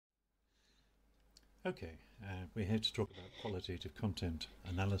Okay, we're here to talk about qualitative content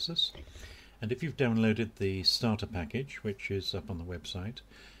analysis, and if you've downloaded the starter package, which is up on the website,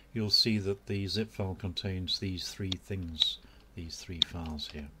 you'll see that the zip file contains these three things, these three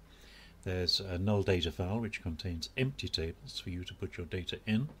files here. There's a null data file which contains empty tables for you to put your data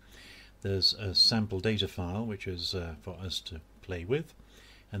in. There's a sample data file which is for us to play with,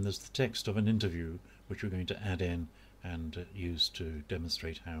 and there's the text of an interview which we're going to add in and use to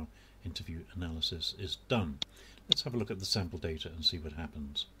demonstrate how interview analysis is done. Let's have a look at the sample data and see what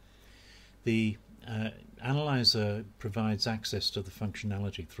happens. The analyzer provides access to the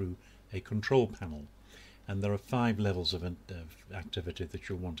functionality through a control panel, and there are 5 levels of activity that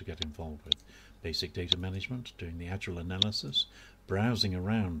you'll want to get involved with. Basic data management, doing the actual analysis, browsing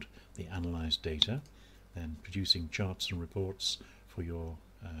around the analyzed data, then producing charts and reports for your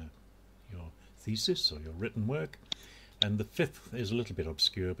thesis or your written work. And the 5th is a little bit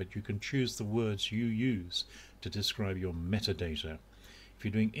obscure, but you can choose the words you use to describe your metadata. If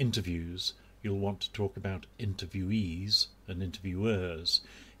you're doing interviews, you'll want to talk about interviewees and interviewers.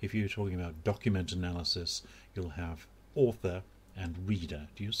 If you're talking about document analysis, you'll have author and reader.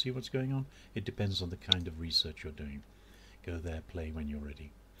 Do you see what's going on? It depends on the kind of research you're doing. Go there, play when you're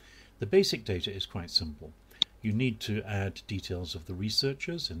ready. The basic data is quite simple. You need to add details of the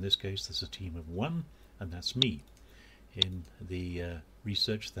researchers. In this case, there's a team of 1, and that's me. In the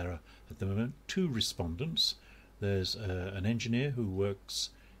research, there are at the moment 2 respondents. There's an engineer who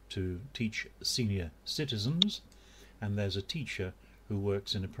works to teach senior citizens, and there's a teacher who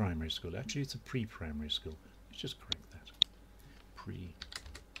works in a primary school. Actually, it's a pre-primary school. Let's just correct that.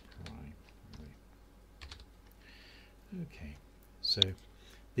 Pre-primary. Okay, so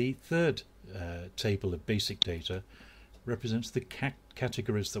the 3rd table of basic data represents the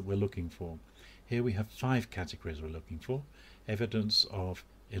categories that we're looking for. Here we have 5 categories we're looking for: evidence of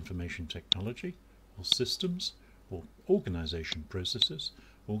information technology, or systems, or organization processes,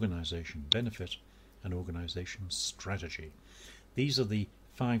 organization benefit, and organization strategy. These are the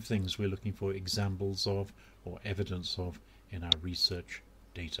 5 things we're looking for examples of or evidence of in our research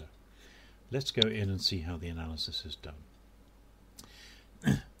data. Let's go in and see how the analysis is done.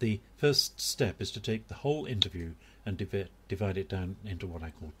 The first step is to take the whole interview and divide it down into what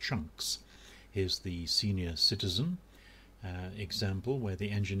I call chunks. Here's the senior citizen example, where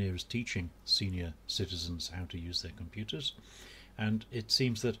the engineer is teaching senior citizens how to use their computers, and it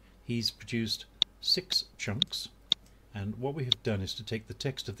seems that he's produced 6 chunks. And what we have done is to take the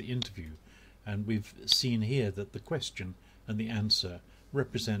text of the interview, and we've seen here that the question and the answer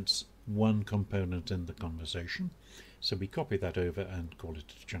represents one component in the conversation, so we copy that over and call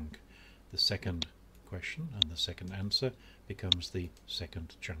it a chunk. The second question and the second answer becomes the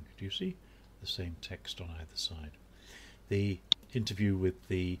second chunk. Do you see? The same text on either side. The interview with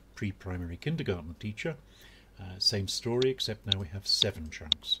the pre-primary kindergarten teacher, same story, except now we have 7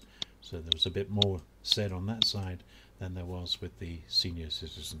 chunks. So there was a bit more said on that side than there was with the senior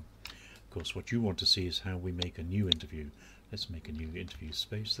citizen. Of course, what you want to see is how we make a new interview. Let's make a new interview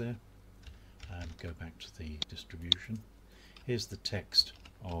space there. Go back to the distribution. Here's the text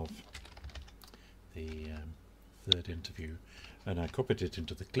of the 3rd interview, and I copied it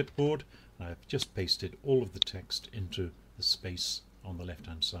into the clipboard. I've just pasted all of the text into the space on the left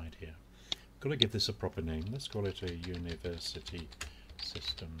hand side here. I've got to give this a proper name. Let's call it a University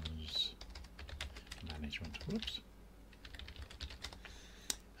Systems Management. Whoops.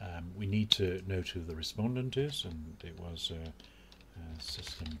 We need to note who the respondent is, and it was a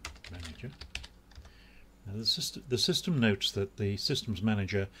system manager. Now the system notes that the systems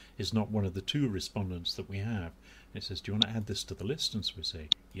manager is not one of the 2 respondents that we have. It says, do you want to add this to the list? And so we say,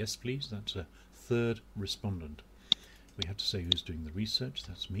 yes please, that's a 3rd respondent. We have to say who's doing the research,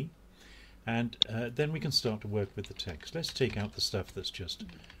 that's me. And then we can start to work with the text. Let's take out the stuff that's just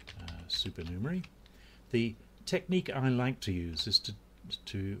supernumerary. The technique I like to use is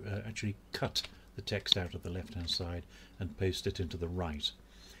to actually cut the text out of the left hand side and paste it into the right.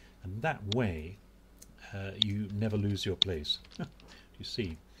 And that way you never lose your place. You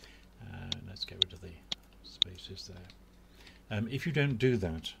see? Let's get rid of the spaces there. If you don't do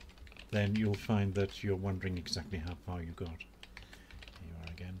that, then you'll find that you're wondering exactly how far you got. Here you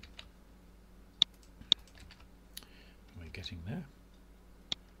are again. We're getting there.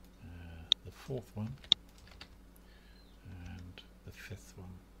 The 4th one and the 5th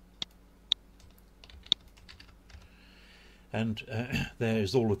one. And there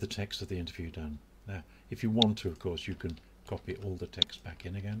is all of the text of the interview done. Now, if you want to, of course, you can copy all the text back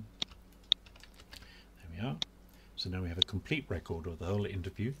in again. There we are. So now we have a complete record of the whole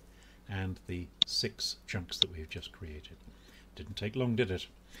interview and the 6 chunks that we've just created. Didn't take long, did it?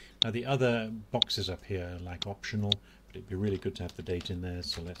 Now the other boxes up here are like optional, but it'd be really good to have the date in there,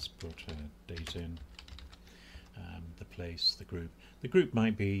 so let's put date in, the place, the group. The group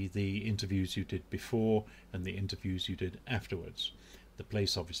might be the interviews you did before and the interviews you did afterwards. The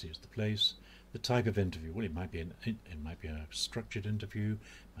place obviously is the place. The type of interview, well, it might be a structured interview,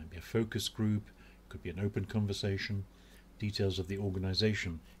 it might be a focus group, it could be an open conversation. Details of the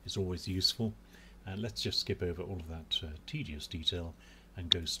organisation is always useful. Let's just skip over all of that tedious detail and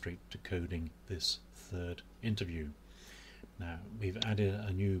go straight to coding this third interview. Now we've added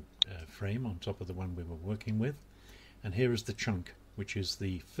a new frame on top of the one we were working with, and here is the chunk, which is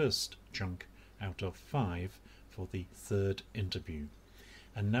the first chunk out of 5 for the third interview.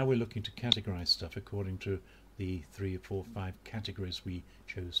 And now we're looking to categorize stuff according to the 3, 4, 5 categories we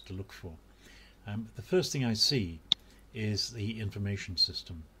chose to look for. The first thing I see is the information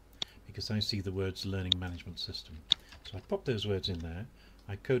system, because I see the words learning management system. So I pop those words in there,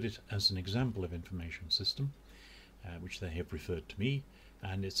 I code it as an example of information system, which they have referred to me,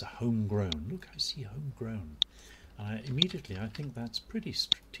 and it's a homegrown. Look, I see homegrown. Immediately I think that's pretty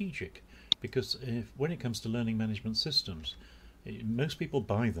strategic, because when it comes to learning management systems, most people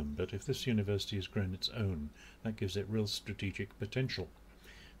buy them, but if this university has grown its own, that gives it real strategic potential.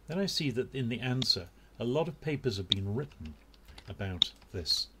 Then I see that in the answer, a lot of papers have been written about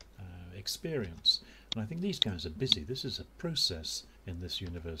this experience, and I think these guys are busy. This is a process in this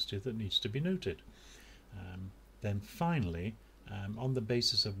university that needs to be noted. Then finally, on the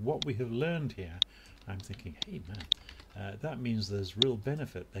basis of what we have learned here, I'm thinking, hey man, that means there's real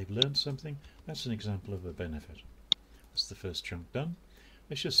benefit. They've learned something. That's an example of a benefit. That's the first chunk done.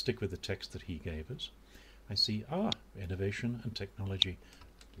 Let's just stick with the text that he gave us. I see, Innovation and Technology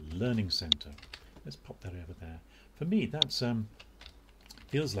Learning Centre. Let's pop that over there. For me, that's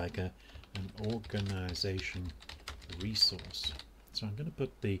feels like an organisation resource. So I'm going to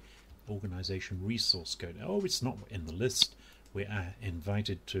put the organisation resource code. Oh, it's not in the list. We are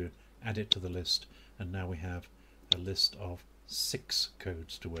invited to add it to the list, and now we have a list of 6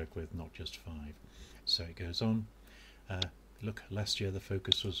 codes to work with, not just 5. So it goes on. Look, last year the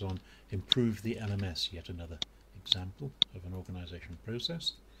focus was on improve the LMS, yet another example of an organisation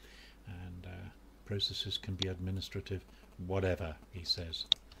process. And processes can be administrative, whatever, he says.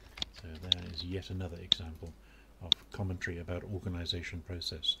 So there is yet another example of commentary about organisation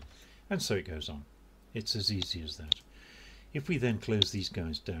process. And so it goes on. It's as easy as that. If we then close these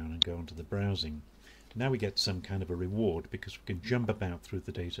guys down and go onto the browsing, now we get some kind of a reward because we can jump about through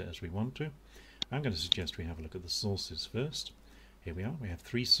the data as we want to. I'm going to suggest we have a look at the sources first. Here we are. We have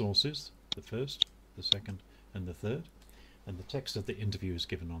 3 sources, the first, the second and the third. And the text of the interview is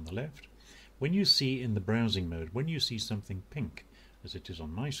given on the left. When you see in the browsing mode, when you see something pink, as it is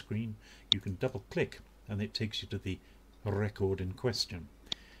on my screen, you can double click and it takes you to the record in question.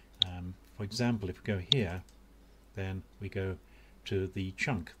 For example, if we go here, then we go to the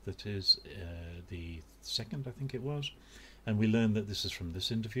chunk that is the second, I think it was, and we learn that this is from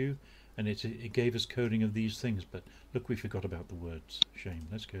this interview, and it gave us coding of these things, but look, we forgot about the words. Shame.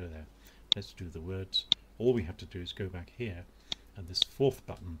 Let's go there. Let's do the words. All we have to do is go back here, and this 4th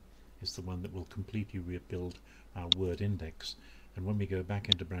button is the one that will completely rebuild our word index. And when we go back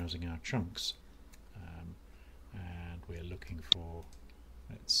into browsing our chunks, and we're looking for,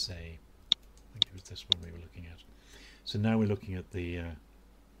 let's say, I think it was this one we were looking at. So now we're looking at the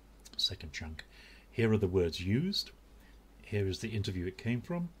second chunk. Here are the words used. Here is the interview it came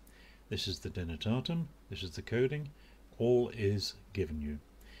from. This is the denotatum. This is the coding. All is given you.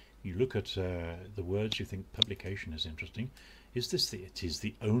 You look at the words, you think publication is interesting. It is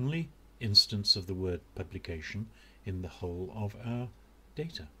the only instance of the word publication in the whole of our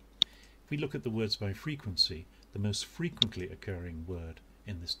data. If we look at the words by frequency, the most frequently occurring word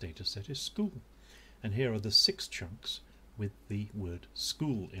in this data set is school. And here are the 6 chunks with the word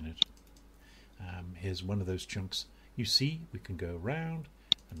school in it. Here's one of those chunks. You see, we can go round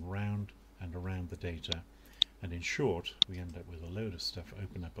and round and around the data. And in short, we end up with a load of stuff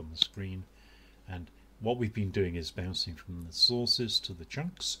open up on the screen. And what we've been doing is bouncing from the sources to the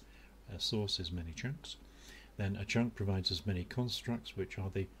chunks. A source is many chunks. Then a chunk provides us many constructs, which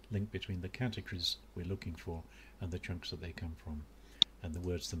are the link between the categories we're looking for and the chunks that they come from. And the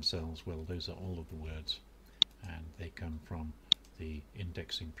words themselves, well, those are all of the words, and they come from the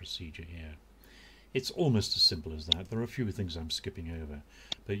indexing procedure here. It's almost as simple as that. There are a few things I'm skipping over,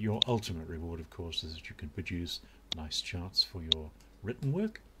 but your ultimate reward, of course, is that you can produce nice charts for your written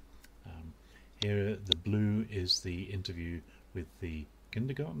work. Here, the blue is the interview with the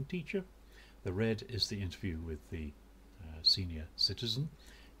kindergarten teacher. The red is the interview with the senior citizen,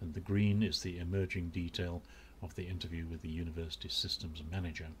 and the green is the emerging detail of the interview with the university systems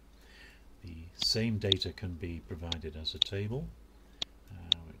manager. The same data can be provided as a table,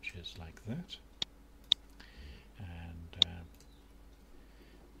 which is like that. And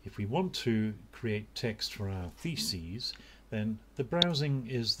if we want to create text for our theses, then the browsing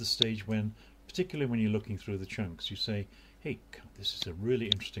is the stage when, particularly when you're looking through the chunks, you say, hey, this is a really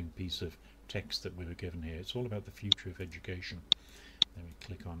interesting piece of text that we were given here. It's all about the future of education. Then we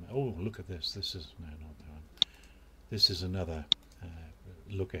click on, oh, look at this. This is, no, not that one. This is another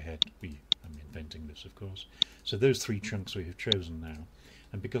look ahead. I'm inventing this, of course. So those three chunks we have chosen now,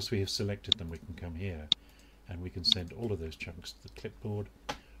 and because we have selected them, we can come here and we can send all of those chunks to the clipboard,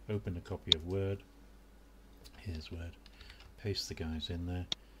 open a copy of Word. Here's Word. Paste the guys in there,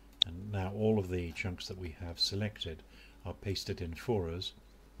 and now all of the chunks that we have selected are pasted in for us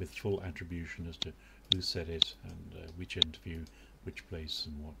with full attribution as to who said it and which interview, which place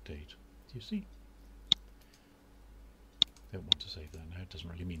and what date. Do you see? Don't want to save that now, it doesn't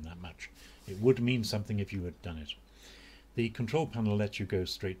really mean that much. It would mean something if you had done it. The control panel lets you go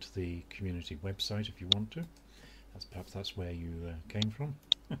straight to the community website if you want to. Perhaps that's where you came from.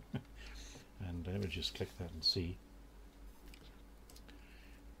 And we'll just click that and see.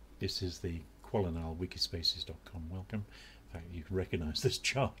 This is the Qualinal wikispaces.com welcome. In fact, you can recognise this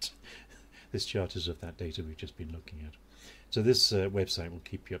chart. This chart is of that data we've just been looking at. So this website will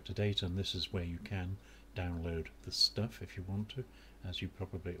keep you up to date, and this is where you can download the stuff if you want to, as you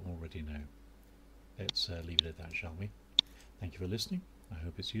probably already know. Let's leave it at that, shall we? Thank you for listening. I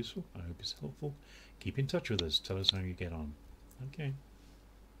hope it's useful. I hope it's helpful. Keep in touch with us. Tell us how you get on. Okay.